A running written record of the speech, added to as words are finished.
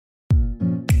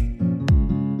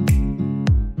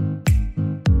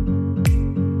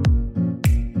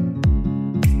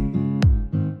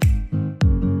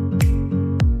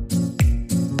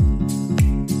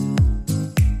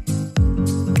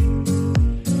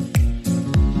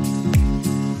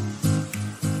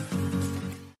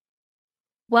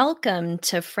Welcome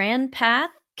to Fran Path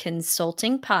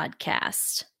Consulting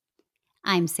Podcast.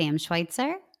 I'm Sam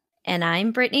Schweitzer. And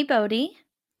I'm Brittany Bodie.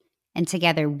 And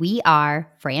together we are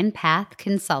Fran Path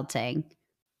Consulting.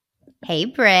 Hey,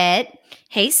 Britt.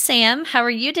 Hey, Sam. How are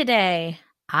you today?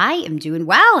 I am doing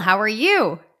well. How are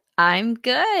you? I'm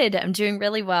good. I'm doing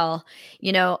really well.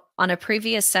 You know, on a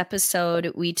previous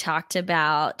episode, we talked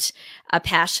about a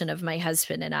passion of my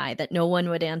husband and I that no one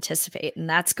would anticipate, and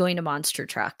that's going to monster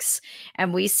trucks.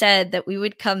 And we said that we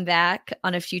would come back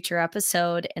on a future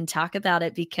episode and talk about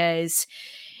it because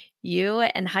you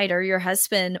and Hyder, your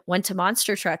husband, went to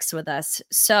monster trucks with us.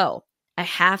 So I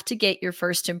have to get your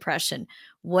first impression.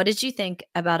 What did you think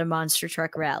about a monster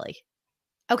truck rally?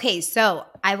 Okay, so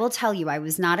I will tell you, I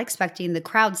was not expecting the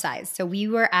crowd size. So we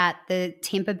were at the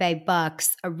Tampa Bay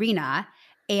Bucks arena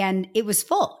and it was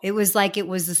full. It was like it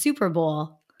was the Super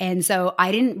Bowl. And so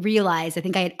I didn't realize, I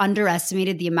think I had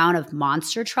underestimated the amount of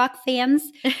monster truck fans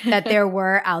that there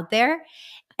were out there.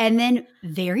 And then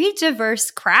very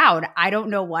diverse crowd. I don't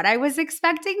know what I was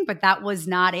expecting, but that was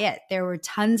not it. There were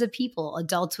tons of people,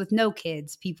 adults with no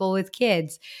kids, people with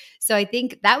kids. So I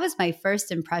think that was my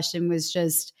first impression was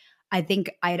just, I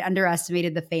think I had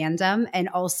underestimated the fandom and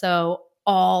also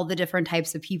all the different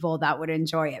types of people that would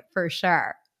enjoy it for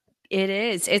sure. It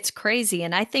is. It's crazy.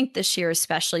 And I think this year,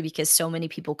 especially because so many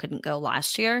people couldn't go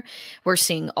last year, we're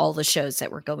seeing all the shows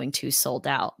that we're going to sold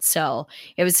out. So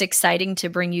it was exciting to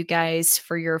bring you guys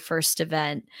for your first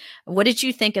event. What did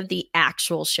you think of the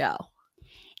actual show?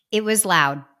 It was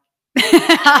loud.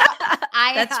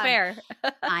 That's fair.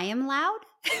 I am loud,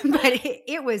 but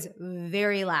it was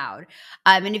very loud.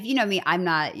 And if you know me, I'm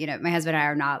not, my husband and I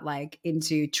are not like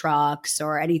into trucks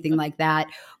or anything like that,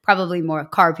 probably more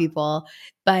car people.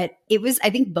 But it was, I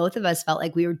think both of us felt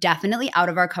like we were definitely out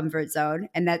of our comfort zone.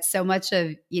 And that's so much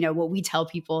of, what we tell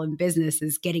people in business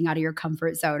is getting out of your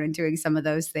comfort zone and doing some of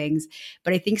those things.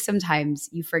 But I think sometimes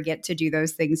you forget to do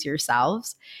those things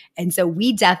yourselves. And so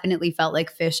we definitely felt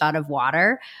like fish out of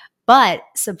water. But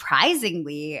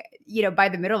surprisingly, by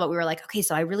the middle of it, we were like, okay,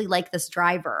 so I really like this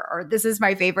driver or this is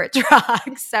my favorite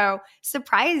truck. So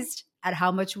surprised at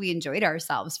how much we enjoyed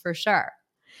ourselves for sure.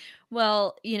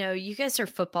 Well, you guys are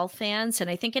football fans, and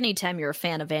I think anytime you're a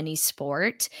fan of any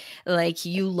sport, like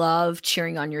you love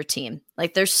cheering on your team.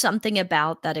 Like there's something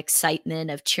about that excitement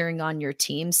of cheering on your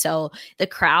team. So the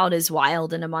crowd is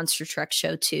wild in a monster truck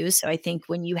show too. So I think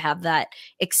when you have that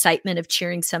excitement of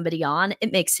cheering somebody on,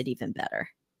 it makes it even better.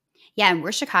 Yeah, and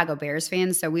we're Chicago Bears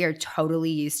fans, so we are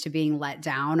totally used to being let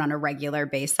down on a regular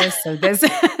basis. So this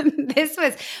this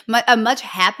was a much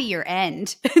happier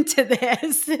end to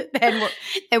this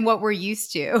than what we're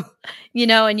used to.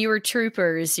 And you were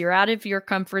troopers. You're out of your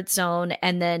comfort zone,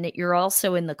 and then you're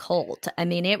also in the cold. I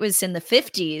mean, it was in the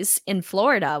 50s in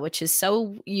Florida, which is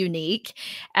so unique,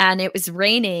 and it was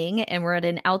raining, and we're at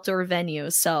an outdoor venue.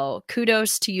 So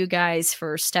kudos to you guys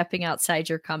for stepping outside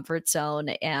your comfort zone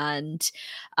and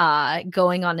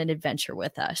going on an adventure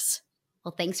with us.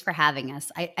 Well, thanks for having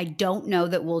us. I don't know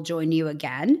that we'll join you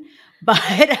again, but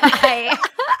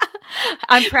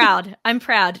I'm proud. I'm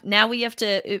proud. Now we have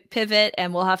to pivot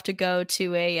and we'll have to go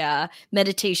to a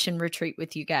meditation retreat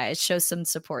with you guys. Show some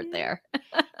support there.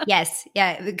 Yes.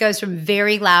 Yeah. It goes from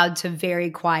very loud to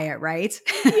very quiet, right?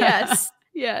 Yes.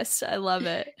 Yes. I love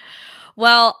it.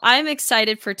 Well, I'm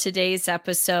excited for today's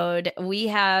episode. We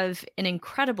have an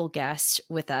incredible guest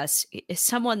with us,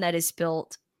 someone that has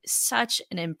built such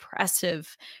an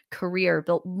impressive career,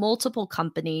 built multiple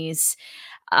companies.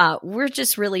 We're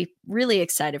just really, really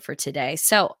excited for today.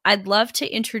 So I'd love to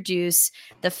introduce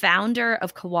the founder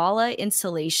of Koala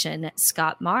Insulation,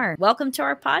 Scott Marr. Welcome to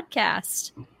our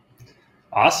podcast.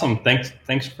 Awesome.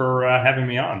 Thanks for having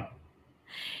me on.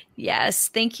 Yes.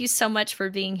 Thank you so much for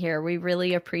being here. We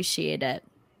really appreciate it.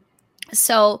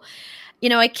 So,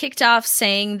 I kicked off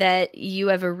saying that you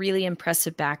have a really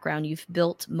impressive background. You've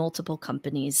built multiple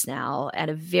companies now at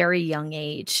a very young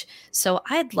age. So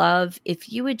I'd love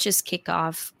if you would just kick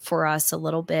off for us a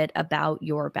little bit about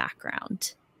your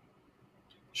background.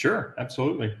 Sure,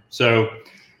 absolutely. So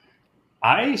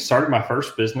I started my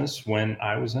first business when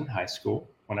I was in high school,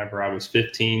 whenever I was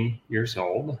 15 years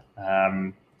old.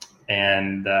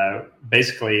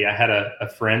 Basically, I had a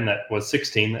friend that was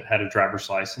 16 that had a driver's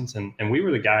license, and we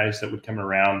were the guys that would come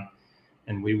around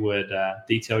and we would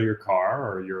detail your car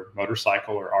or your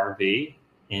motorcycle or RV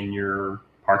in your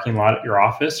parking lot at your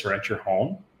office or at your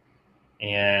home.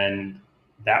 And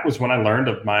that was when I learned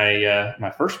of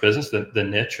my first business, the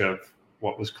niche of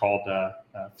what was called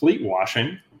fleet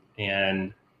washing.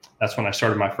 And that's when I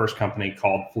started my first company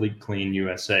called Fleet Clean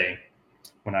USA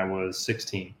when I was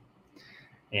 16.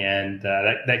 And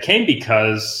that came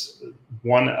because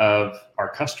one of our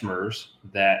customers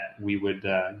that we would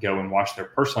go and wash their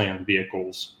personally owned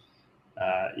vehicles,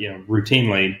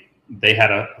 routinely, they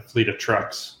had a fleet of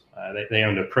trucks. They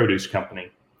owned a produce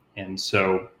company. And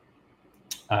so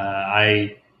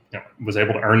I was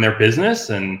able to earn their business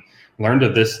and learned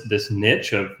of this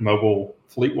niche of mobile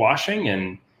fleet washing.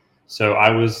 And so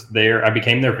I was there, I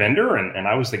became their vendor, and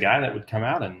I was the guy that would come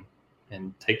out and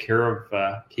take care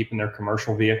of keeping their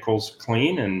commercial vehicles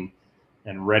clean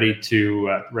and ready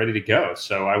to go.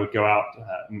 So I would go out,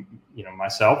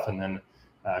 myself, and then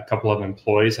a couple of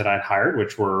employees that I'd hired,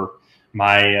 which were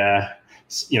my,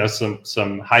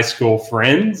 some high school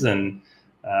friends and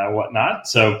whatnot.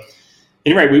 So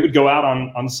anyway, we would go out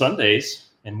on Sundays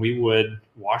and we would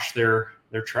wash their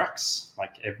trucks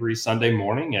like every Sunday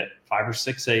morning at 5 or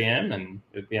 6 a.m. and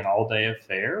it would be an all day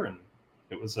affair, and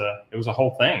it was a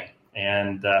whole thing.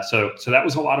 And so that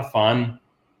was a lot of fun.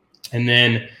 And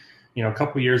then, a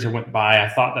couple of years went by. I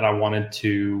thought that I wanted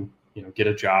to, get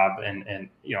a job and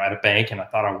at a bank, and I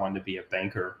thought I wanted to be a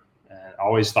banker. And I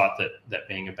always thought that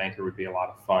being a banker would be a lot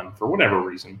of fun for whatever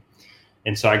reason.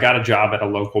 And so I got a job at a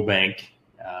local bank,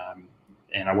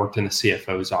 and I worked in the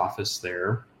CFO's office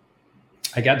there.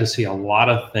 I got to see a lot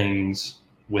of things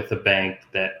with the bank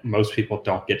that most people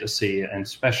don't get to see, and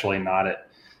especially not at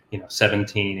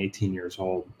 17, 18 years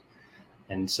old.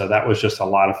 And so that was just a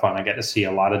lot of fun. I got to see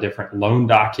a lot of different loan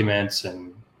documents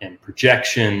and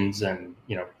projections and,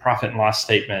 profit and loss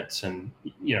statements and,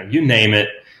 you name it.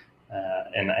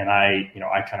 And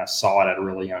I kind of saw it at a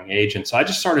really young age. And so I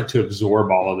just started to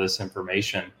absorb all of this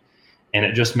information, and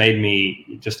it just made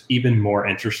me just even more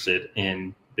interested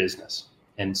in business.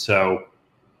 And so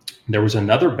there was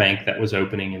another bank that was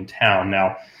opening in town.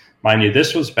 Now, mind you,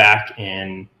 this was back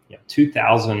in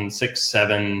 2006,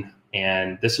 7,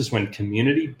 and this is when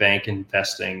community bank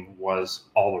investing was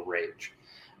all the rage.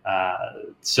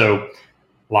 So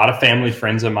a lot of family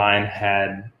friends of mine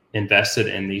had invested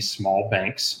in these small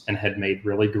banks and had made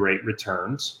really great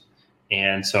returns.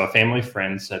 And so a family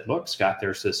friend said, look, Scott,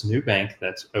 there's this new bank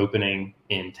that's opening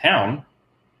in town,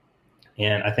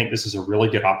 and I think this is a really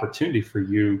good opportunity for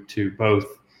you to both,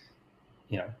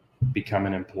 become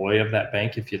an employee of that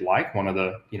bank if you'd like, one of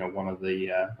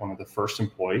the first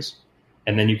employees,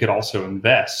 and then you could also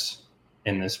invest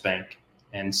in this bank.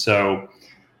 And so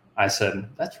I said,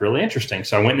 that's really interesting.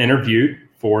 So I went and interviewed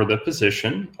for the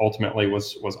position, ultimately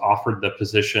was offered the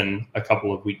position a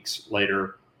couple of weeks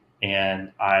later.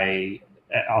 And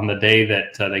on the day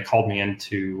that they called me in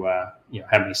to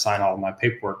have me sign all of my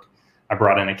paperwork, I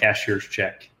brought in a cashier's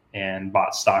check and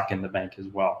bought stock in the bank as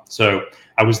well. So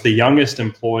I was the youngest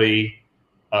employee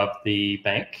of the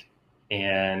bank,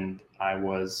 and I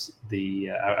was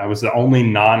the only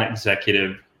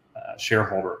non-executive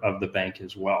shareholder of the bank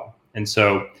as well. And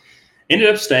so ended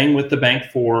up staying with the bank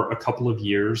for a couple of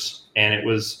years, and it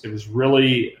was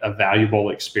really a valuable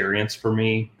experience for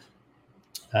me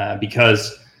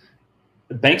because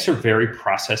banks are very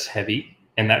process heavy,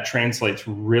 and that translates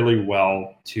really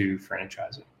well to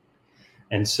franchising.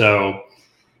 And so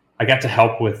I got to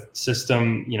help with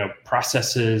system,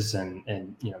 processes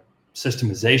and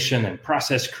systemization and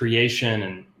process creation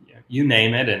and you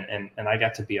name it. And I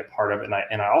got to be a part of it.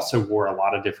 And I also wore a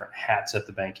lot of different hats at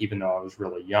the bank, even though I was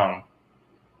really young.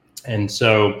 And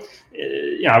so,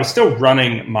 I was still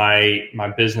running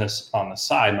my business on the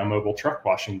side, my mobile truck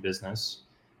washing business.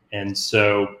 And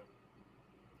so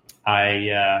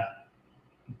I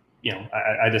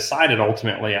decided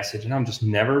ultimately, I said, I'm just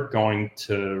never going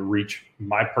to reach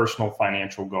my personal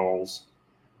financial goals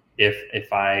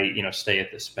if I, stay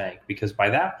at this bank, because by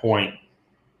that point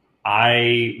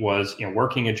I was,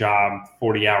 working a job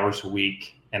 40 hours a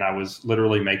week, and I was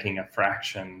literally making a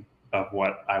fraction of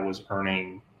what I was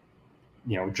earning,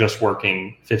 just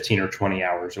working 15 or 20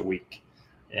 hours a week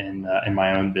in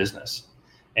my own business.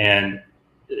 And,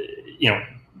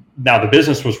 now the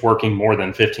business was working more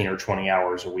than 15 or 20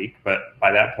 hours a week, but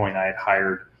by that point I had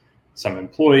hired some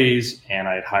employees and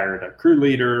I had hired a crew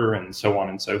leader and so on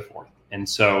and so forth. And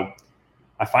so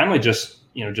I finally just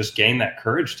gained that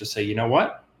courage to say,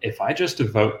 what, if I just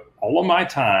devote all of my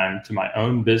time to my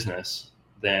own business,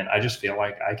 then I just feel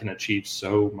like I can achieve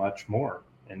so much more.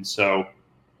 And so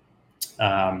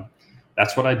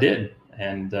that's what I did.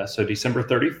 And so December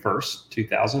 31st,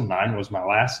 2009 was my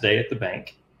last day at the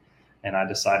bank. And I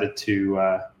decided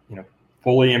to,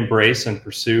 fully embrace and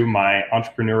pursue my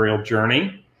entrepreneurial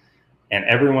journey. And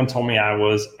everyone told me I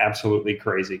was absolutely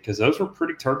crazy because those were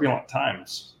pretty turbulent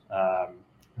times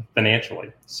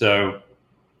financially. So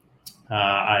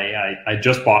I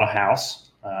just bought a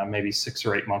house maybe 6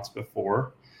 or 8 months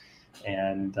before.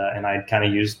 and I kind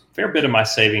of used a fair bit of my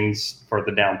savings for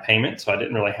the down payment, so I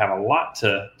didn't really have a lot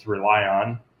to rely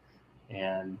on.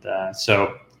 And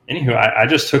so, anywho, I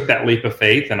just took that leap of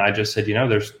faith, and I just said,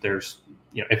 there's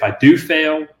if I do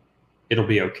fail, it'll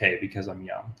be okay because I'm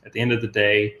young. At the end of the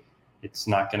day, it's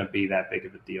not going to be that big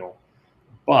of a deal.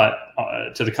 But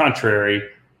to the contrary,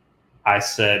 I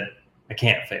said I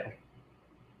can't fail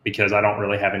because I don't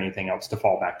really have anything else to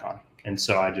fall back on. And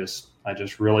so I just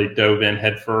really dove in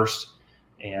head first,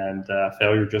 and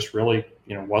failure just really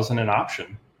wasn't an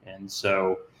option. And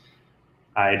so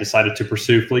I decided to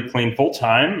pursue Fleet Clean full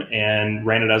time and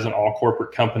ran it as an all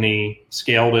corporate company,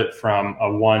 scaled it from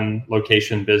a one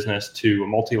location business to a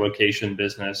multi-location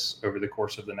business over the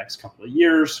course of the next couple of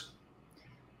years.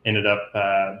 Ended up,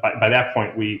 by that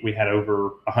point, we had over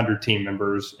 100 team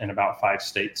members in about 5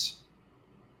 states.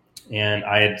 And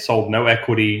I had sold no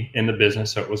equity in the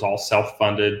business, so it was all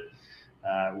self-funded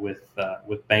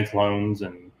with bank loans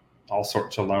and all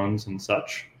sorts of loans and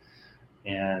such.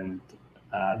 And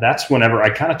that's whenever I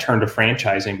kind of turned to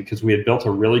franchising, because we had built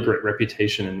a really great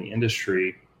reputation in the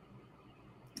industry,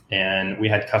 and we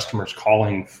had customers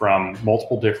calling from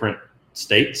multiple different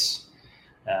states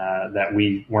that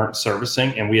we weren't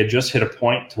servicing, and we had just hit a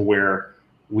point to where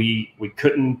we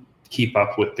couldn't keep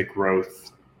up with the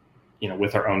growth,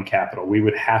 with our own capital. We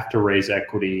would have to raise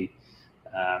equity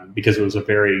because it was a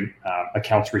very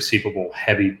accounts receivable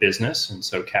heavy business, and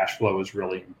so cash flow was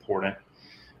really important.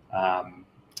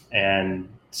 And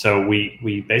so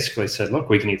we basically said, look,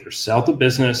 we can either sell the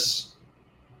business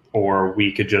or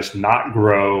we could just not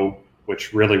grow,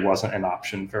 which really wasn't an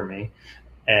option for me.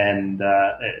 And,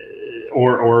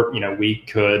 or we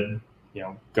could,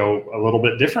 go a little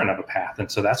bit different of a path. And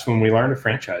so that's when we learned of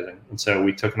franchising. And so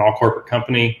we took an all corporate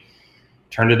company,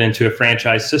 turned it into a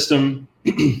franchise system,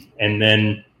 and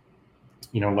then,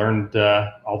 learned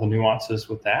all the nuances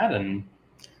with that. And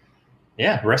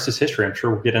yeah, the rest is history. I'm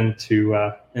sure we'll get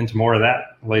into more of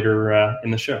that later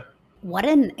in the show. What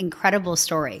an incredible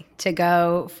story to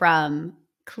go from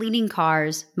cleaning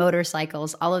cars,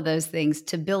 motorcycles, all of those things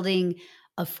to building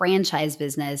a franchise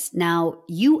business. Now,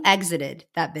 you exited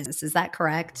that business. Is that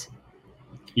correct?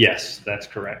 Yes, that's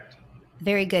correct.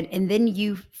 Very good. And then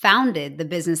you founded the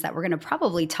business that we're going to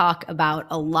probably talk about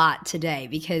a lot today,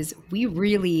 because we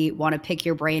really want to pick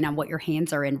your brain on what your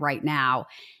hands are in right now.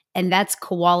 And that's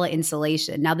Koala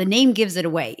Insulation. Now, the name gives it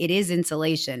away. It is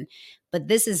insulation, but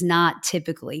this is not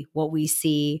typically what we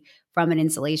see from an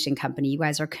insulation company. You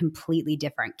guys are completely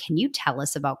different. Can you tell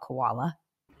us about Koala?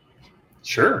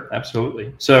 Sure,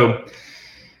 absolutely. So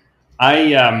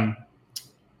I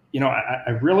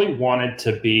really wanted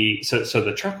to be, so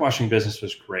the truck washing business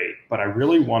was great, but I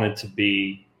really wanted to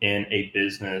be in a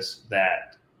business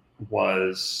that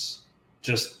was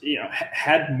just,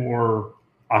 had more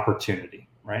opportunity,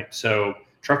 right? So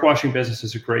truck washing business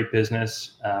is a great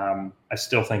business. I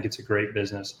still think it's a great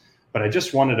business, but I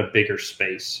just wanted a bigger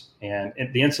space. And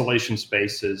the insulation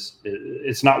space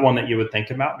it's not one that you would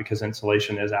think about because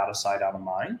insulation is out of sight, out of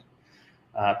mind.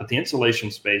 But the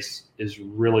insulation space is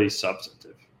really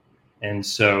substantive. And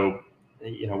so,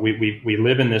 we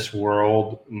live in this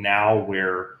world now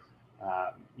where,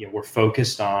 we're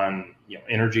focused on,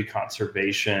 energy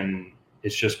conservation.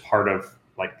 It's just part of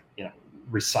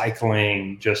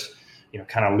recycling, just,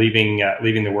 kind of leaving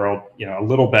the world, a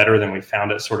little better than we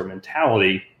found it sort of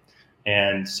mentality.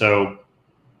 And so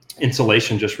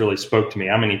insulation just really spoke to me.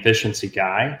 I'm an efficiency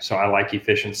guy, so I like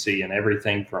efficiency in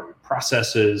everything from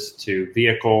processes to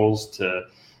vehicles to,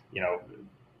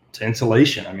 to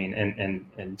insulation. I mean,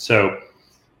 and so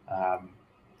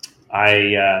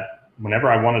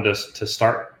whenever I wanted to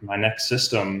start my next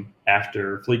system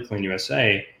after Fleet Clean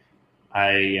USA,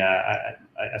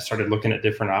 I started looking at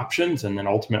different options, and then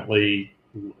ultimately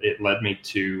it led me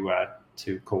to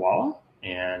Koala.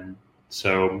 And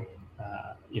so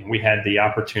we had the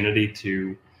opportunity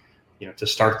to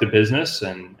start the business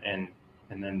and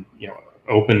then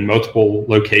open multiple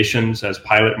locations as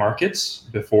pilot markets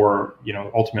before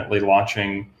ultimately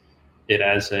launching it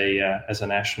as a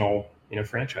national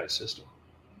franchise system.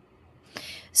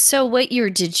 So what year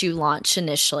did you launch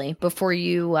initially before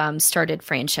you started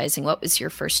franchising? What was your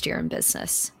first year in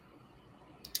business?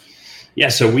 Yeah,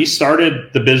 so we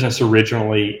started the business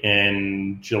originally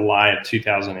in July of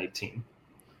 2018.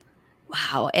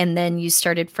 Wow. And then you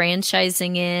started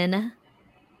franchising in?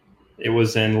 It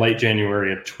was in late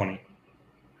January of 20.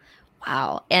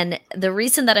 Wow. And the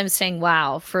reason that I'm saying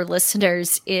wow for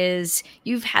listeners is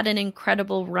you've had an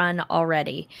incredible run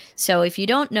already. So if you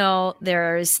don't know,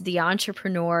 there's the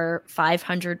Entrepreneur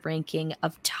 500 ranking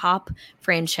of top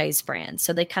franchise brands.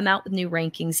 So they come out with new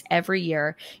rankings every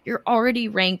year. You're already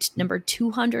ranked number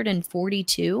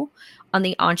 242 on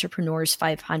the Entrepreneurs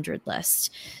 500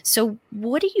 list. So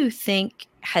what do you think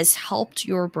has helped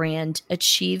your brand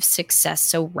achieve success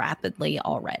so rapidly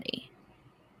already?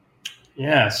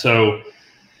 Yeah, so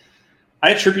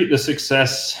I attribute the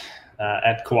success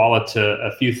at Koala to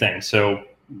a few things. So,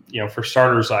 for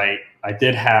starters, I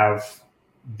did have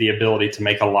the ability to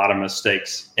make a lot of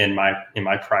mistakes in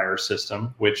my prior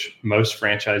system, which most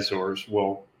franchisors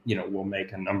will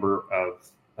make a number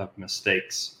of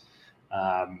mistakes,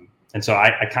 and so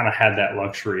I kind of had that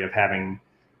luxury of having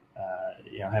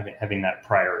having that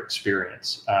prior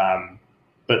experience.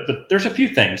 But there's a few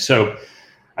things. So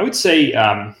I would say.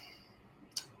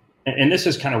 And this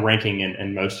is kind of ranking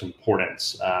in most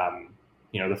importance.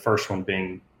 The first one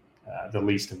being the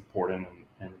least important,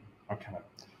 and I'll kind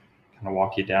of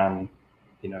walk you down,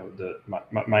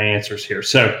 my answers here.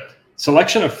 So,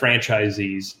 selection of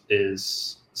franchisees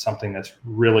is something that's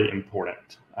really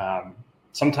important.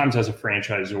 Sometimes, as a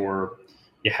franchisor,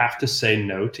 you have to say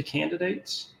no to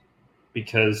candidates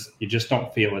because you just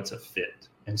don't feel it's a fit,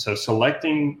 and so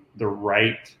selecting the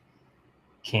right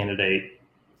candidate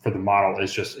for the model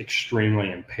is just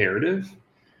extremely imperative.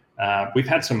 We've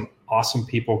had some awesome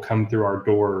people come through our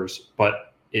doors,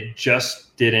 but it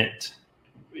just didn't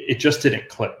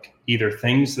click. Either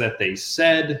things that they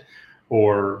said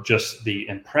or just the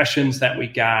impressions that we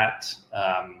got,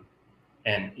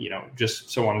 and just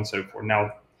so on and so forth.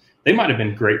 Now, they might have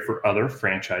been great for other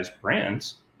franchise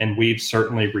brands, and we've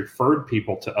certainly referred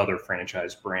people to other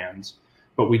franchise brands,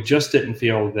 but we just didn't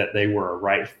feel that they were a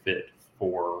right fit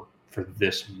for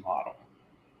this model.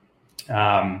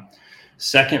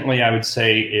 Secondly, I would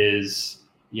say is,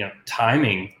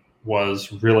 timing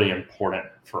was really important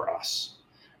for us.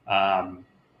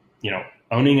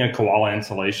 Owning a Koala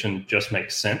installation just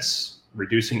makes sense.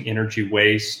 Reducing energy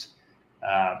waste,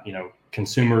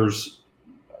 consumers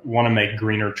want to make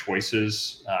greener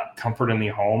choices, comfort in the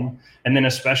home. And then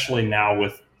especially now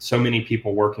with so many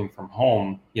people working from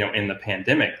home, in the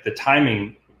pandemic, the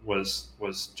timing was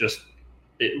just,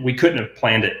 we couldn't have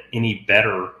planned it any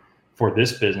better for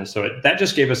this business. So that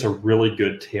just gave us a really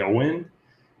good tailwind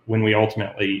when we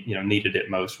ultimately, needed it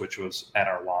most, which was at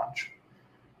our launch.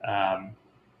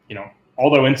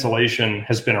 Although insulation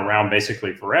has been around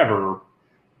basically forever,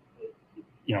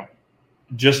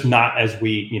 just not as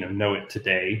we, know it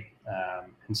today.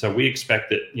 And so we expect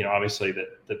that, obviously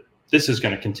that this is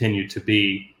going to continue to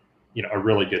be, a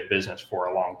really good business for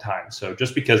a long time. So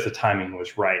just because the timing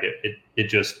was right, it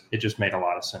just made a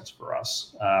lot of sense for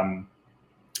us.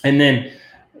 And then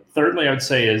thirdly, I would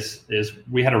say is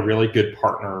we had a really good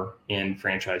partner in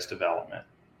franchise development.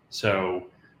 So,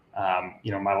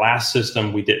 my last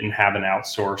system, we didn't have an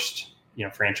outsourced,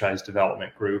 franchise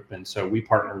development group. And so we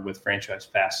partnered with Franchise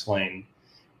Fastlane,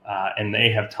 and they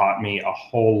have taught me a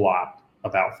whole lot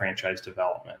about franchise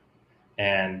development.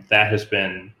 And that has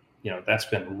been, that's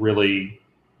been really,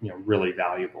 really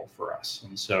valuable for us.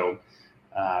 And so,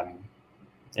 and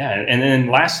then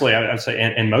lastly, I would say,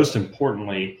 and most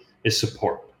importantly, is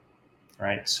support,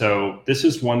 right? So this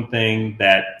is one thing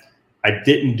that I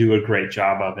didn't do a great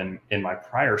job of in my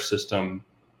prior system,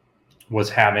 was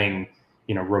having,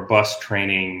 robust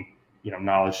training,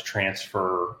 knowledge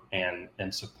transfer and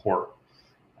support.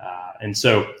 And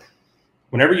so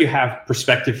whenever you have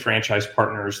prospective franchise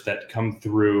partners that come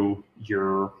through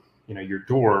your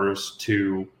doors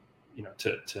to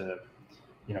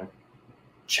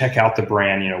check out the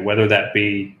brand, whether that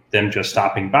be them just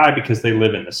stopping by because they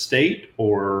live in the state,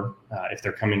 or if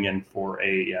they're coming in for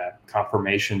a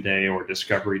confirmation day or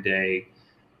discovery day,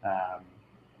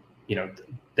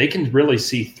 they can really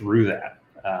see through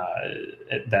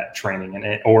that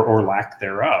training or lack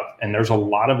thereof. And there's a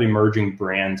lot of emerging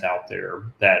brands out there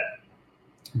that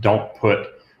don't put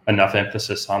enough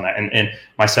emphasis on that. And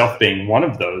myself being one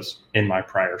of those in my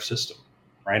prior system,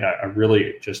 right? I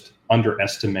really just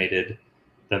underestimated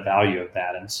the value of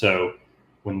that. And so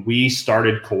when we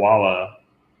started Koala,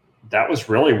 that was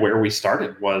really where we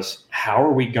started, was how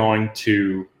are we going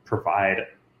to provide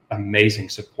amazing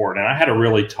support? And I had a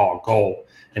really tall goal.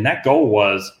 And that goal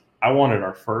was, I wanted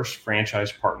our first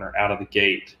franchise partner out of the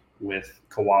gate with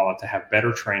Koala to have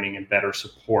better training and better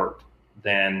support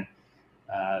than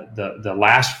the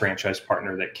last franchise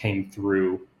partner that came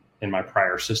through in my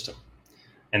prior system.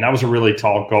 And that was a really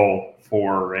tall goal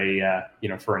for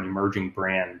for an emerging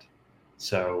brand.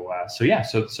 So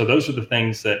those are the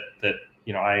things that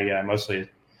I mostly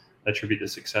attribute the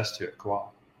success to at Koala.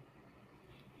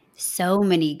 So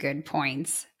many good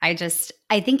points. I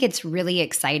think it's really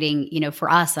exciting, for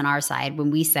us on our side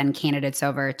when we send candidates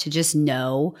over to just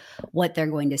know what they're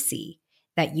going to see,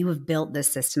 that you have built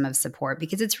this system of support,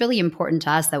 because it's really important to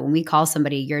us that when we call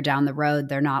somebody a year down the road,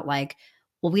 they're not like,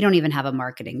 well, we don't even have a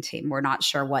marketing team. We're not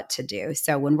sure what to do.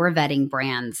 So when we're vetting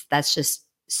brands, that's just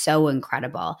so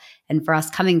incredible. And for us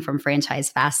coming from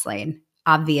Franchise Fastlane,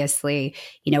 obviously,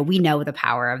 we know the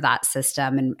power of that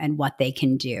system and what they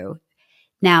can do.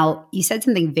 Now, you said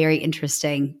something very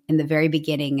interesting in the very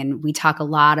beginning, and we talk a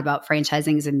lot about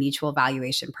franchising as a mutual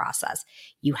valuation process.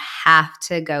 You have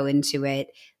to go into it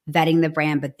vetting the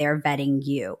brand, but they're vetting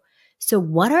you. So,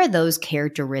 what are those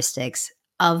characteristics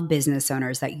of business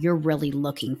owners that you're really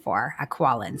looking for at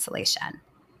Koala Insulation?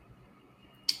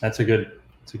 That's a good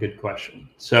question.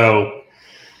 So,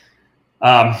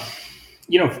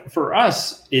 for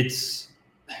us, it's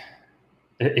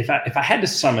if I had to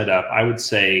sum it up, I would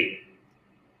say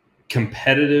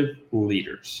competitive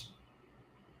leaders.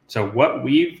 So what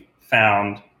we've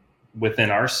found within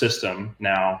our system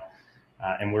now,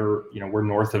 and we're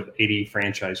north of 80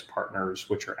 franchise partners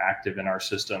which are active in our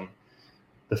system.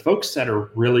 The folks that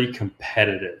are really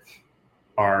competitive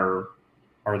are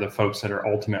the folks that are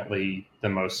ultimately the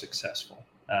most successful.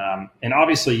 And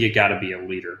obviously, you got to be a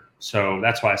leader. So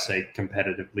that's why I say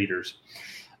competitive leaders.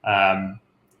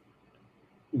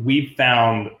 We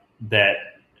found that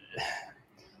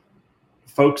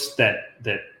folks that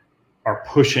are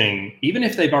pushing, even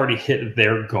if they've already hit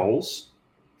their goals,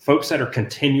 folks that are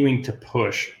continuing to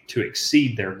push to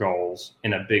exceed their goals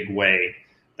in a big way,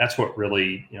 that's what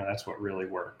really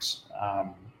works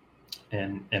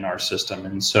in our system.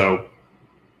 And so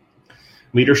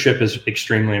leadership is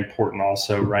extremely important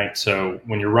also, right? So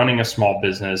when you're running a small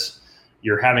business,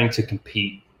 you're having to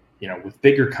compete, with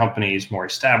bigger companies, more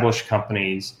established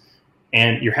companies,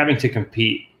 and you're having to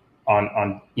compete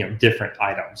on different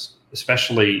items,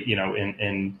 especially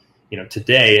in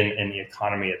today in the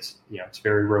economy. It's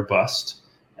very robust,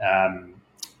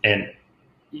 and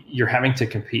you're having to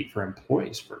compete for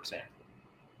employees, for example.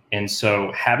 And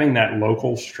so having that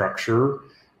local structure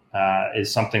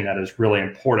is something that is really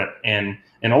important. And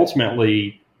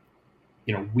ultimately,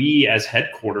 we as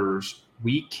headquarters,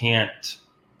 we can't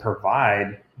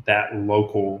provide that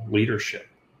local leadership.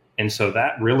 And so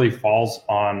that really falls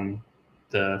on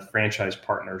the franchise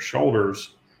partner's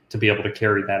shoulders to be able to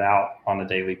carry that out on a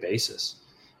daily basis.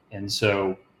 And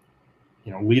so,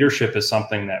 leadership is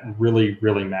something that really,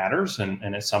 really matters. And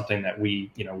it's something that we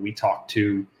talk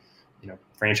to,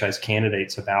 franchise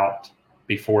candidates about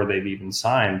before they've even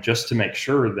signed, just to make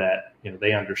sure that,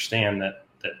 they understand that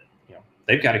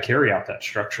they've got to carry out that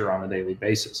structure on a daily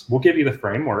basis. We'll give you the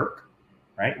framework,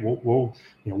 right?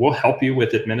 We'll help you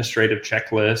with administrative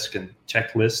checklist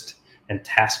and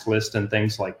task list and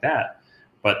things like that.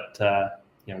 But,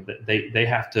 they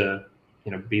have to,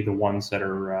 be the ones that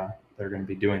are going to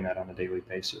be doing that on a daily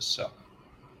basis. So.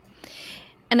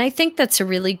 And I think that's a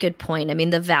really good point. I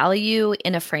mean, the value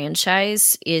in a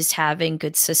franchise is having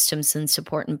good systems and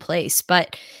support in place,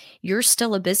 but you're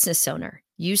still a business owner.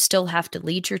 You still have to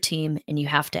lead your team and you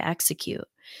have to execute.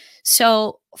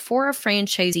 So for a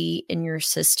franchisee in your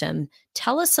system,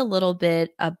 tell us a little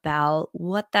bit about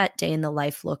what that day in the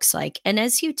life looks like. And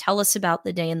as you tell us about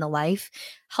the day in the life,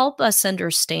 help our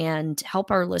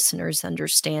listeners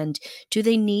understand, do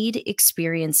they need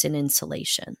experience in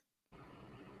insulation?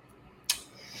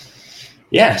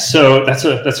 Yeah, so that's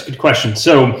a good question.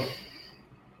 So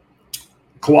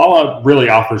Koala really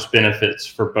offers benefits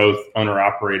for both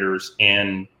owner-operators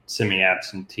and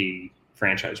semi-absentee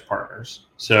franchise partners.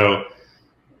 So,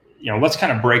 let's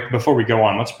kind of before we go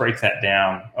on, let's break that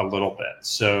down a little bit.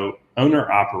 So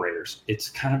owner-operators, it's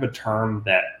kind of a term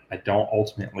that I don't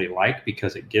ultimately like,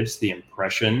 because it gives the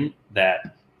impression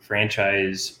that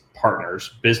franchise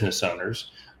partners, business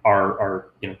owners,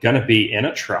 are going to be in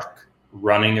a truck,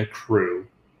 running a crew,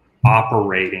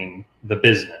 operating the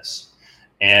business,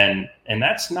 and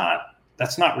that's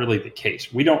not really the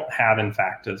case. We don't have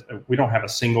a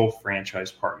single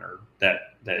franchise partner that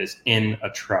is in a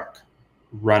truck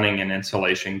running an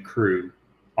insulation crew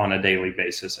on a daily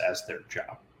basis as their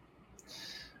job.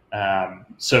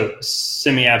 So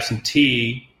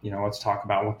semi-absentee, let's talk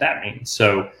about what that means.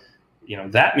 So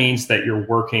that means that you're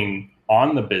working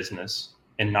on the business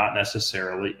and not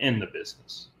necessarily in the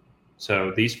business.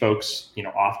 So these folks,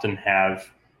 often have,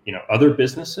 other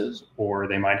businesses, or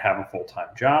they might have a full-time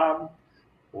job,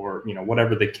 or,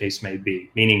 whatever the case may be,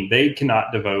 meaning they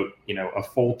cannot devote, a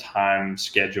full-time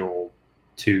schedule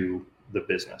to the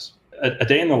business. A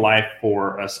day in the life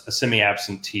for a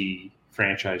semi-absentee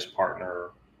franchise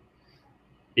partner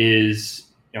is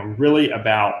really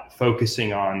about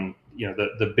focusing on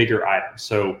the bigger items.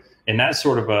 So in that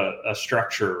sort of a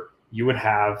structure, you would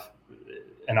have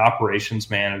an operations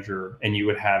manager and you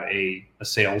would have a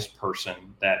salesperson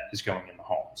that is going in the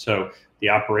home. So the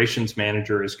operations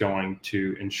manager is going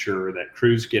to ensure that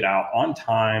crews get out on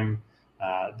time.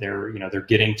 They're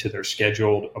getting to their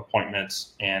scheduled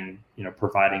appointments and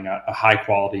providing a high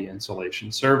quality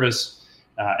installation service.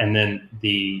 And then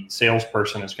the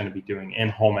salesperson is going to be doing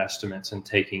in-home estimates and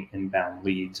taking inbound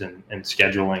leads and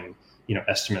scheduling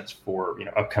estimates for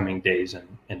upcoming days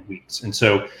and weeks. And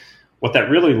so what that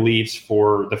really leaves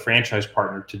for the franchise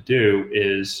partner to do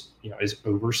is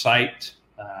oversight,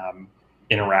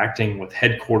 interacting with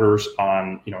headquarters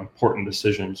on important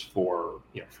decisions for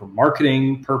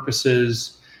marketing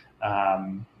purposes.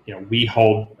 We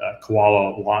hold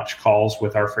Koala launch calls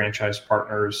with our franchise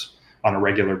partners on a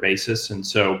regular basis, and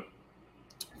so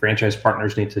franchise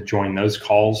partners need to join those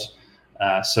calls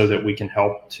so that we can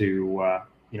help to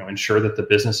ensure that the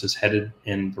business is headed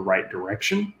in the right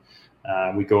direction.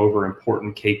 We go over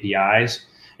important KPIs,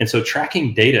 and so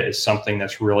tracking data is something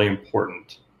that's really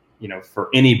important, for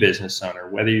any business owner,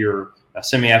 whether you're a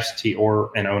semi-absentee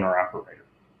or an owner operator,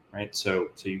 right? So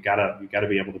you gotta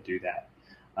be able to do that.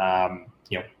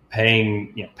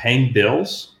 Paying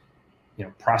bills,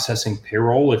 processing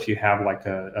payroll. If you have like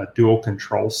a dual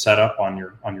control setup on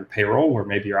your payroll, where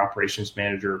maybe your operations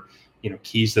manager,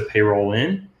 keys the payroll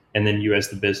in, and then you as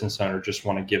the business owner just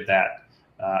want to give that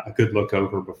a good look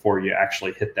over before you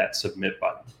actually hit that submit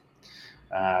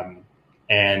button.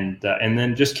 And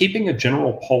then just keeping a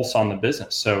general pulse on the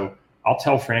business. So I'll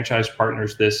tell franchise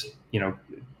partners this,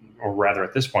 or rather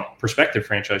at this point, prospective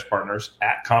franchise partners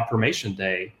at confirmation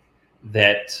day,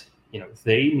 that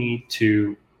they need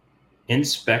to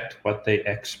inspect what they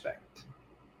expect.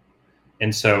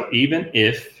 And so even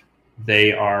if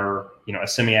they are a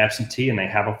semi-absentee and they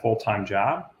have a full-time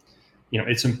job,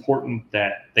 it's important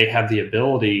that they have the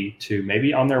ability to,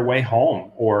 maybe on their way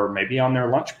home or maybe on their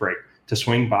lunch break, to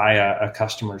swing by a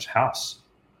customer's house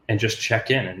and just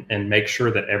check in and make sure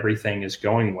that everything is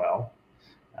going well.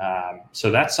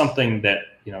 So that's something that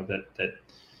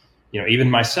even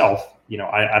myself,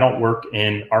 I don't work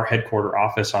in our headquarter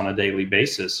office on a daily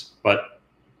basis, but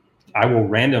I will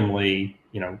randomly,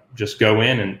 just go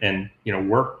in and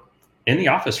work in the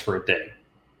office for a day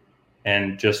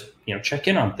and just, check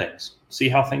in on things, see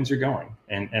how things are going.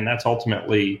 And that's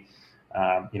ultimately,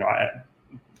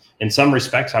 in some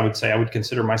respects, I would say I would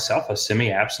consider myself a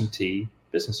semi-absentee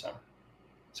business owner.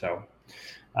 So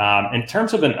in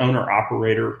terms of an owner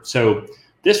operator, so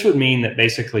this would mean that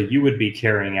basically you would be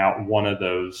carrying out one of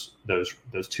those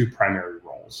two primary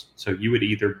roles. So you would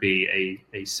either be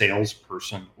a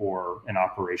salesperson or an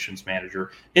operations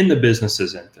manager in the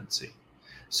business's infancy.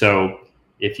 So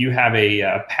if you have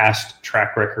a past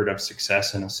track record of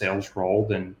success in a sales role,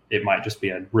 then it might just be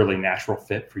a really natural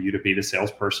fit for you to be the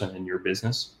salesperson in your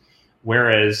business.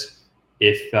 Whereas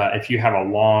if you have if you've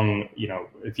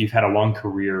had a long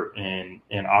career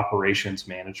in operations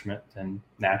management, then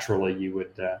naturally you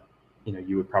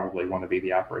would probably want to be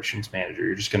the operations manager.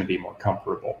 You're just going to be more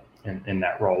comfortable in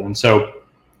that role. And so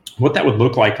what that would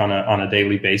look like on a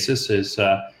daily basis is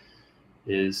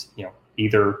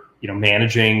either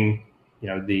managing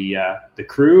the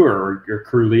crew or your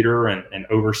crew leader and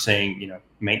overseeing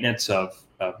maintenance of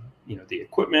the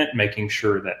equipment, making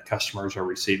sure that customers are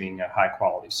receiving a high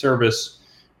quality service,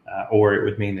 or it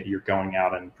would mean that you're going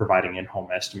out and providing in-home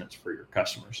estimates for your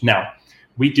customers. Now,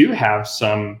 we do have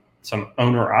some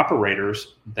owner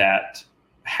operators that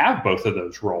have both of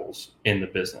those roles in the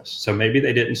business. So maybe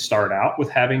they didn't start out with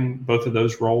having both of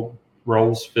those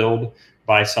roles filled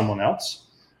by someone else,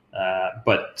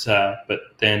 but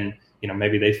then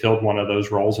maybe they filled one of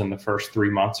those roles in the first 3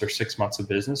 months or 6 months of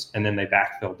business, and then they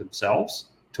backfilled themselves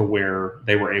to where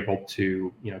they were able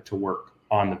to work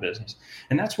on the business.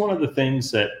 And that's one of the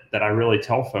things that I really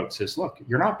tell folks is, look,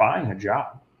 you're not buying a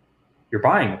job, you're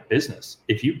buying a business.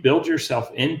 If you build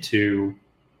yourself into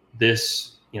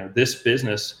this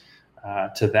business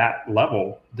to that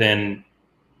level, then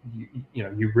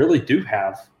you really do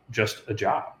have just a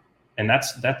job. And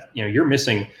that's you're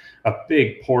missing a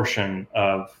big portion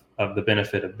of the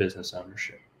benefit of business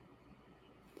ownership.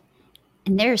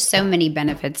 And there are so many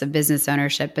benefits of business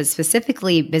ownership, but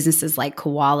specifically businesses like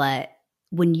Koala.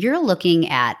 When you're looking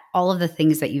at all of the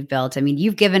things that you've built, I mean,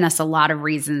 you've given us a lot of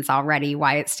reasons already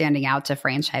why it's standing out to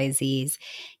franchisees.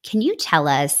 Can you tell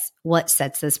us what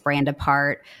sets this brand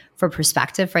apart for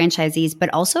prospective franchisees,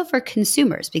 but also for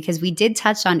consumers? Because we did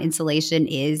touch on installation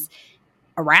is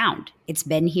around. It's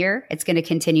been here. It's going to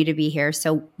continue to be here.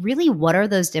 So really, what are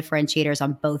those differentiators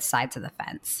on both sides of the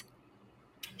fence?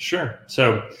 Sure.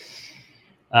 So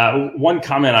one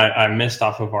comment I missed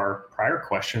off of our prior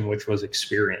question, which was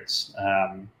experience.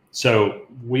 So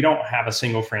we don't have a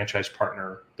single franchise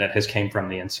partner that has came from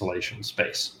the insulation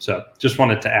space. So just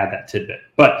wanted to add that tidbit.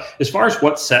 But as far as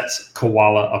what sets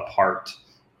Koala apart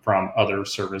from other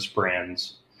service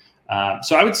brands,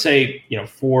 so I would say,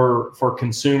 for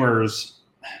consumers,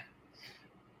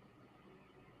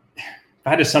 if I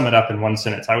had to sum it up in one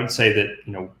sentence, I would say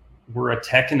that, we're a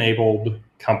tech-enabled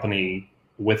company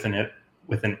with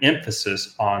an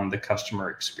emphasis on the customer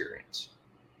experience.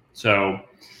 So,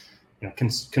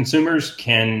 consumers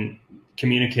can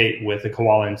communicate with the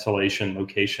Koala Insulation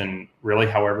location really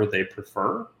however they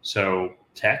prefer. So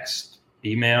text,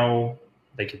 email,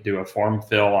 they could do a form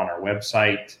fill on our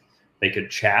website. They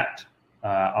could chat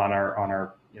on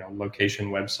our location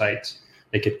websites.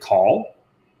 They could call,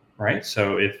 right?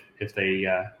 So if they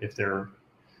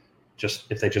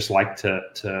just like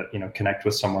to connect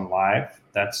with someone live,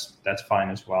 that's fine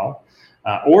as well.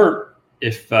 Or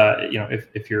if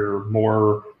you're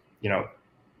more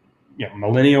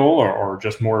millennial or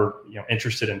just more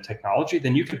interested in technology,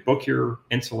 then you could book your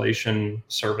installation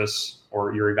service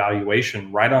or your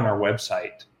evaluation right on our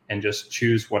website and just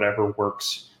choose whatever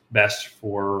works best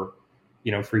for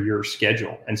your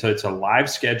schedule. And so it's a live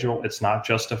schedule. It's not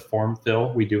just a form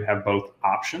fill. We do have both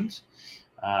options.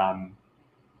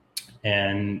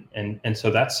 And so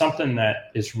that's something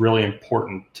that is really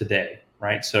important today,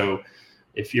 right? So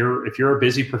if you're a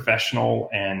busy professional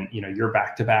and you're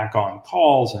back to back on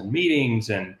calls and meetings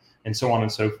and so on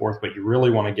and so forth, but you really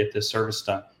want to get this service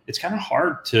done, it's kind of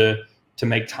hard to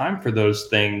make time for those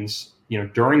things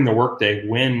during the workday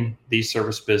when these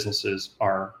service businesses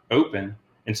are open.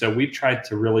 And so we've tried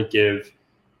to really give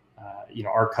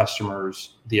our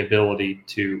customers the ability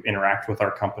to interact with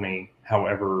our company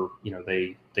however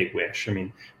they wish. I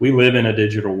mean, we live in a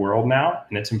digital world now,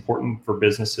 and it's important for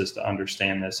businesses to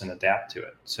understand this and adapt to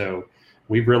it. So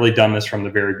we've really done this from the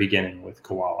very beginning with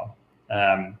Koala.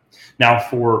 Now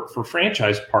for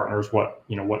franchise partners, what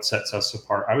sets us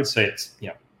apart? I would say it's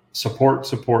support.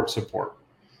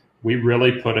 We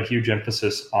really put a huge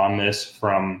emphasis on this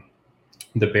from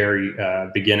the very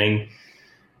beginning.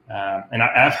 And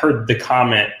I've heard the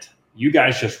comment, you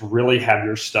guys just really have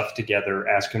your stuff together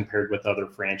as compared with other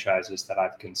franchises that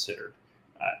I've considered.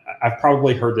 I've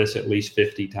probably heard this at least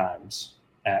 50 times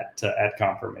at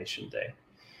Confirmation Day.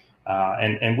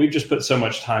 And we've just put so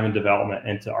much time and development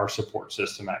into our support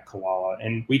system at Koala,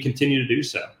 and we continue to do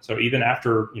so. So even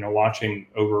after launching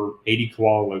over 80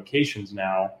 Koala locations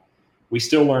now, we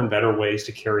still learn better ways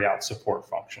to carry out support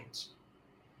functions.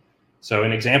 So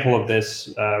an example of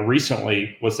this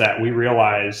recently was that we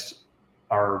realized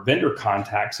our vendor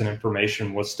contacts and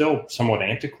information was still somewhat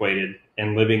antiquated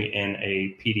and living in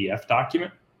a PDF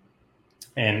document.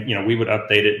 And, we would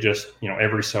update it just,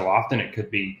 every so often. It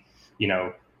could be,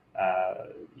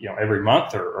 every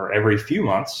month or every few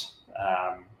months.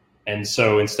 And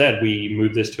so instead we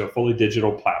moved this to a fully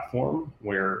digital platform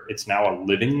where it's now a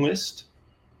living list,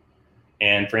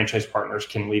 and franchise partners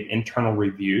can leave internal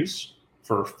reviews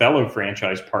for fellow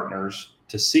franchise partners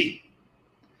to see.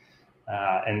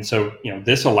 And so,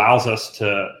 this allows us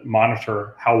to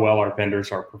monitor how well our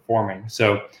vendors are performing.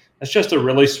 So that's just a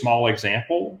really small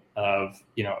example of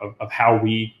how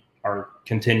we are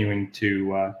continuing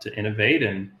to innovate,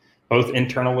 and both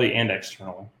internally and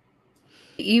externally.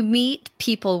 You meet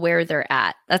people where they're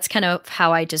at. That's kind of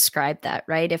how I describe that,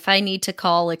 right? If I need to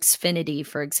call Xfinity,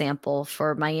 for example,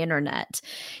 for my internet,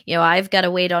 I've got to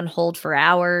wait on hold for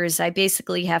hours. I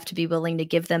basically have to be willing to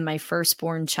give them my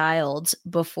firstborn child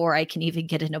before I can even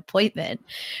get an appointment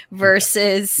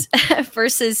versus,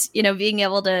 being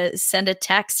able to send a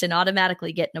text and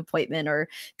automatically get an appointment, or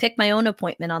pick my own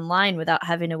appointment online without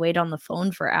having to wait on the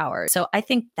phone for hours. So I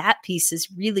think that piece is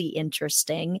really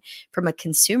interesting from a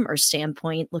consumer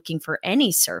standpoint, looking for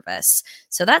any service.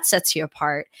 So that sets you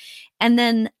apart. And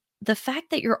then the fact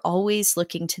that you're always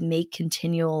looking to make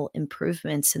continual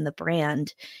improvements in the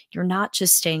brand, you're not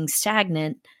just staying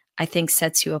stagnant, I think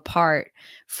sets you apart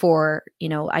for,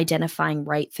 identifying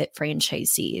right fit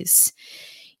franchisees.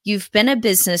 You've been a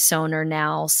business owner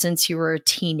now since you were a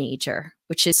teenager,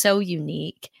 which is so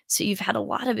unique. So you've had a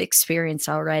lot of experience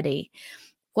already.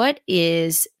 What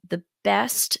is the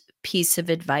best piece of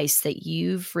advice that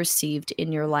you've received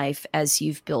in your life as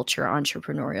you've built your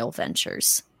entrepreneurial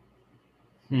ventures?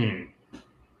 All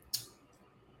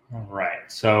right.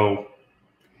 So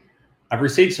I've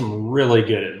received some really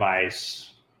good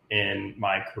advice in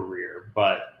my career,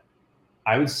 but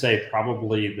I would say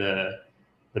probably the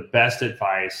the best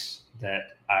advice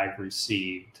that I've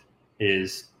received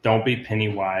is don't be penny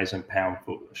wise and pound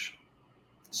foolish.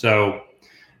 So,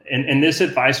 and this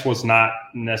advice was not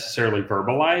necessarily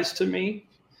verbalized to me,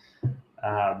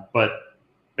 but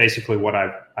basically what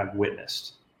I've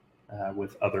witnessed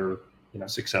with other,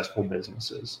 successful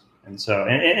businesses. And so,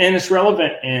 and it's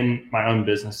relevant in my own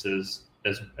businesses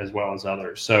as well as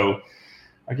others. So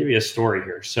I'll give you a story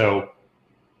here. So,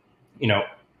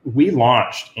 we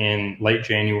launched in late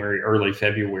January, early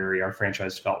February, our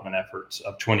franchise development efforts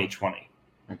of 2020.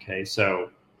 Okay.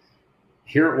 So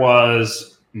here it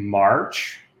was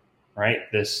March, right?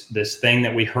 This thing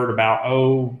that we heard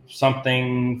about,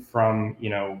 something from,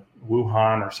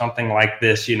 Wuhan or something like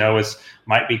this,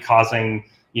 might be causing,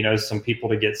 some people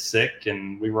to get sick.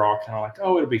 And we were all kind of like,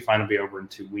 it'll be fine to be over in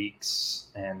 2 weeks.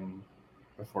 And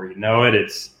before you know it,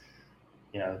 it's,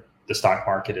 the stock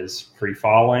market is free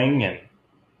falling, and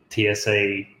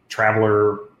TSA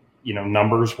traveler,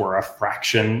 numbers were a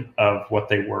fraction of what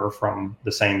they were from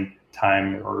the same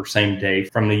time or same day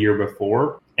from the year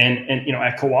before. And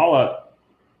at Koala,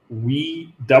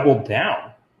 we doubled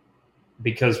down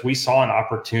because we saw an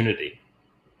opportunity,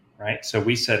 right? So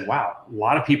we said, wow, a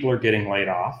lot of people are getting laid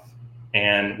off,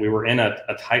 and we were in a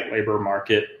tight labor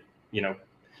market,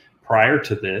 prior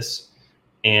to this.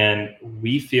 And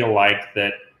we feel like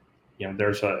that,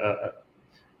 there's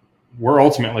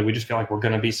we just feel like we're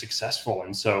going to be successful.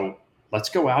 And so let's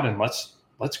go out and let's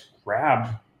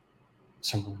grab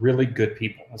some really good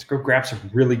people. Let's go grab some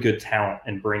really good talent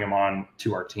and bring them on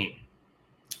to our team.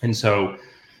 And so,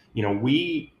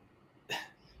 we,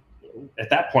 at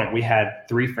that point, we had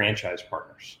 3 franchise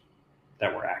partners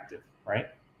that were active, right?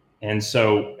 And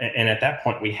so, and at that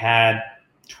point we had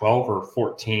 12 or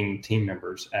 14 team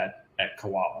members at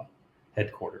Koala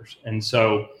headquarters. And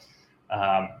so,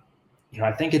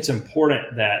 I think it's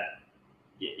important that,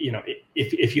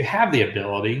 if you have the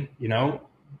ability,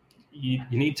 you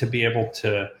need to be able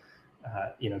to,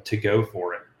 to go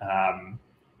for it.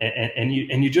 And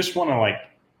you just want to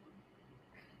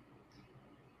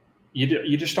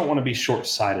you just don't want to be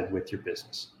short-sighted with your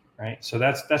business, right? So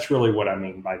that's really what I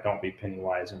mean by don't be penny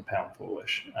wise and pound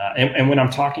foolish. And when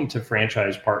I'm talking to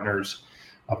franchise partners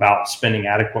about spending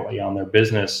adequately on their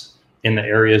business in the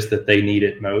areas that they need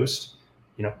it most,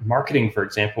 marketing, for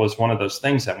example, is one of those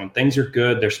things that when things are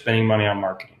good, they're spending money on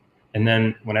marketing. And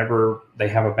then whenever they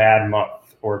have a bad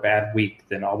month or a bad week,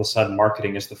 then all of a sudden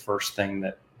marketing is the first thing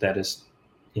that is,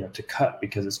 to cut,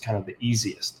 because it's kind of the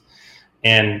easiest.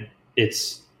 And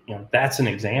it's, that's an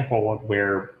example of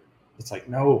where it's like,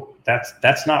 no,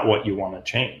 that's not what you want to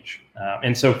change.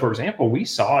 And so, for example, we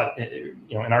saw it,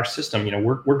 in our system,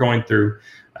 we're going through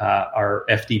our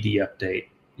FDD update,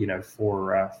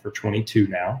 for 22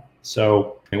 now.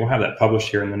 So we'll have that published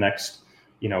here in the next,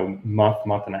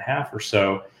 month and a half or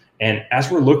so. And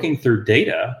as we're looking through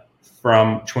data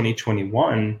from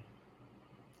 2021,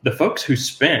 the folks who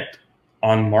spent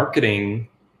on marketing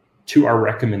to our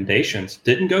recommendations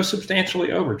didn't go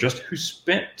substantially over. Just who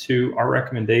spent to our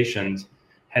recommendations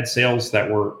had sales that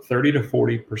were 30 to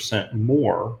 40%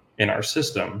 more in our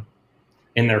system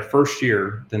in their first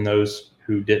year than those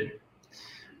who didn't.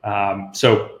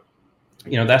 So,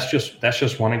 that's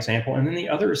just one example. And then the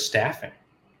other is staffing,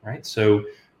 right? So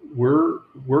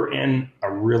we're in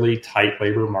a really tight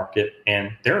labor market,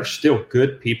 and there are still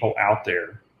good people out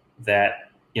there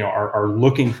that, are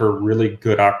looking for really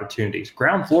good opportunities,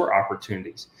 ground floor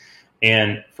opportunities.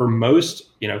 And for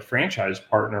most, franchise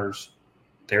partners,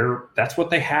 that's what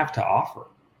they have to offer.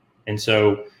 And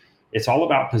so it's all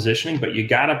about positioning, but you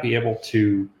got to be able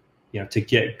to, to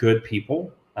get good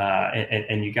people,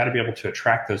 and you got to be able to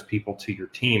attract those people to your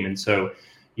team. And so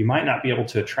you might not be able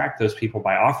to attract those people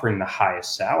by offering the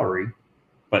highest salary,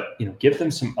 but, give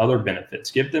them some other benefits,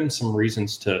 give them some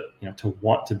reasons to, to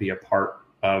want to be a part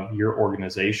of your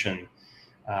organization.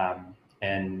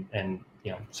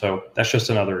 So that's just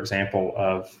another example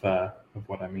of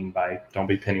what I mean by don't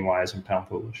be penny wise and pound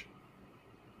foolish.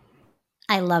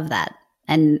 I love that.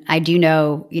 And I do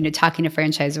know, talking to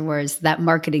franchisors, that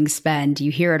marketing spend,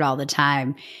 you hear it all the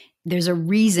time. There's a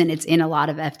reason it's in a lot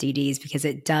of FDDs, because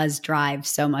it does drive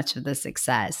so much of the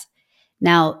success.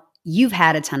 Now, you've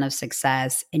had a ton of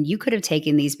success, and you could have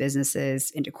taken these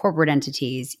businesses into corporate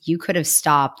entities. You could have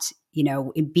stopped,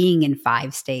 being in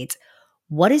 5 states.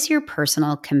 What is your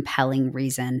personal compelling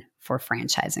reason for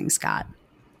franchising, Scott?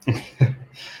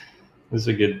 This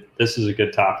is a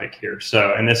good topic here.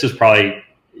 So, and this is probably,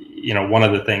 one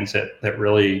of the things that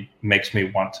really makes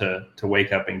me want to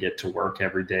wake up and get to work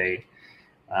every day.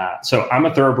 So I'm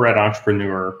a thoroughbred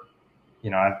entrepreneur.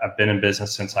 I've been in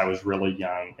business since I was really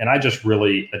young, and I just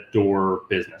really adore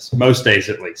business, most days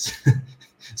at least.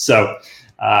 So,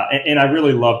 and I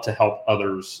really love to help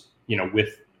others,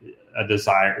 with a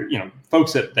desire,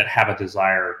 folks that have a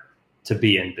desire to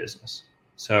be in business.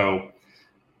 So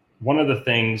one of the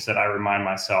things that I remind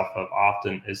myself of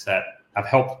often is that I've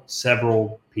helped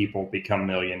several people become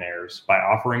millionaires by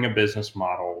offering a business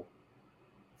model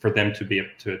for them to be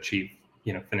able to achieve,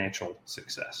 financial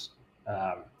success.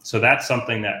 So that's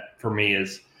something that for me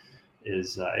it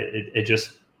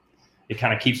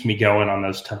kind of keeps me going on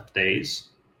those tough days,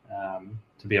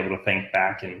 to be able to think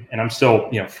back, and I'm still,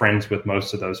 friends with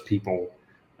most of those people,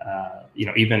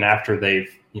 even after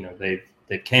they've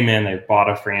came in, they've bought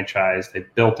a franchise,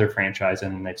 they've built their franchise,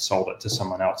 and then they've sold it to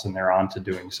someone else, and they're on to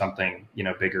doing something,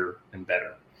 bigger and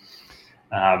better.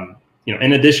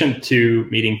 In addition to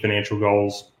meeting financial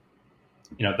goals,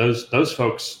 those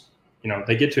folks,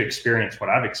 they get to experience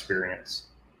what I've experienced,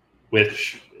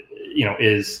 which,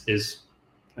 is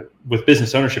with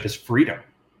business ownership is freedom,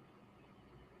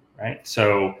 right?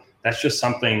 So that's just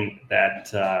something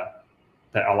that a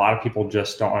lot of people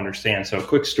just don't understand. So a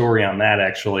quick story on that,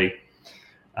 actually.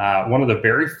 One of the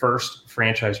very first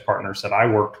franchise partners that I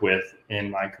worked with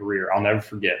in my career, I'll never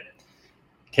forget,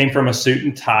 came from a suit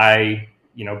and tie,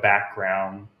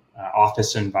 background,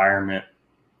 office environment.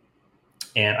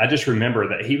 And I just remember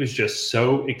that he was just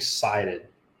so excited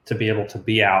to be able to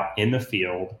be out in the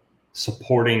field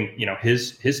supporting,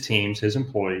 his teams, his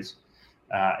employees.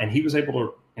 And he was able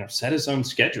to, set his own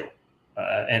schedule.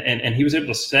 And he was able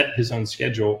to set his own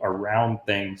schedule around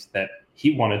things that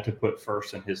he wanted to put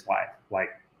first in his life, like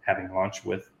having lunch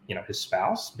with, his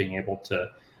spouse, being able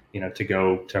to, to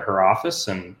go to her office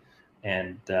and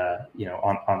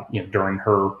during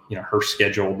her, her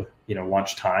scheduled,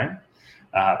 lunchtime,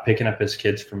 picking up his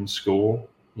kids from school,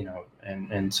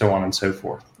 and so on and so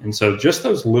forth. And so just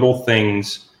those little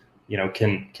things,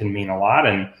 can mean a lot.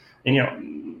 And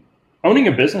owning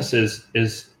a business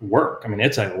is work. I mean,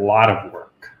 it's a lot of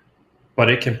work,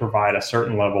 but it can provide a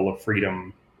certain level of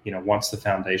freedom, once the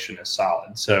foundation is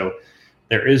solid. So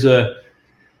there is a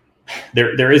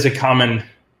common,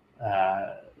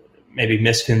 maybe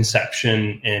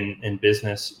misconception in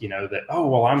business, that, oh,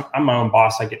 well, I'm my own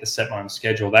boss. I get to set my own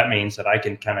schedule. That means that I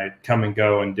can kind of come and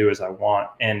go and do as I want.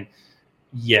 And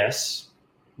yes,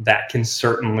 that can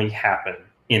certainly happen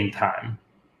in time.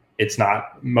 It's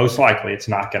not, most likely it's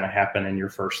not going to happen in your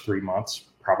first 3 months,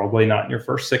 probably not in your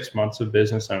first 6 months of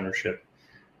business ownership,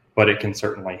 but it can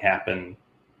certainly happen,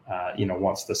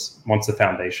 once the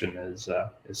foundation is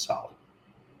solid.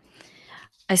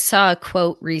 I saw a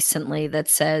quote recently that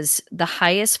says, the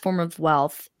highest form of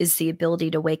wealth is the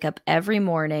ability to wake up every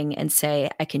morning and say,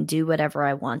 I can do whatever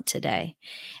I want today.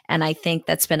 And I think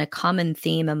that's been a common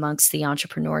theme amongst the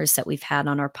entrepreneurs that we've had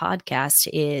on our podcast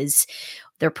is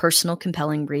their personal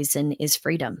compelling reason is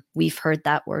freedom. We've heard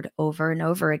that word over and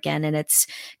over again. And it's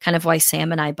kind of why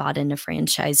Sam and I bought into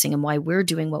franchising and why we're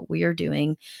doing what we're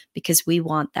doing, because we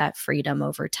want that freedom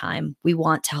over time. We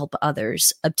want to help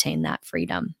others obtain that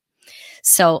freedom.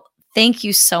 So thank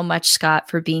you so much, Scott,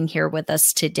 for being here with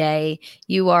us today.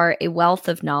 You are a wealth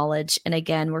of knowledge. And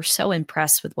again, we're so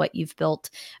impressed with what you've built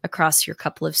across your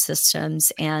couple of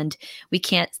systems. And we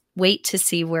can't wait to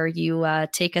see where you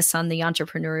take us on the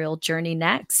entrepreneurial journey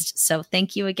next. So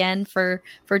thank you again for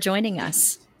joining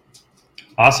us.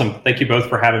 Awesome. Thank you both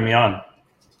for having me on.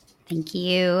 Thank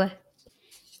you.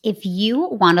 If you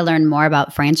want to learn more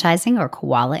about franchising or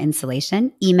koala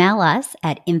installation, email us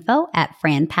at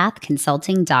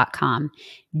info@franpathconsulting.com.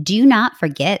 Do not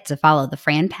forget to follow the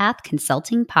FranPath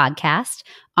Consulting podcast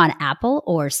on Apple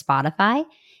or Spotify.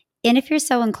 And if you're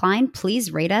so inclined,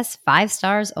 please rate us 5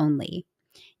 stars only.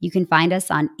 You can find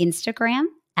us on Instagram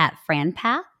at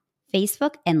FranPath,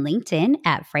 Facebook and LinkedIn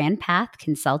at FranPath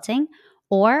Consulting,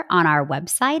 or on our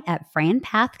website at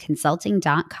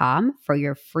franpathconsulting.com for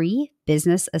your free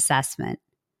business assessment.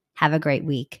 Have a great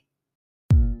week.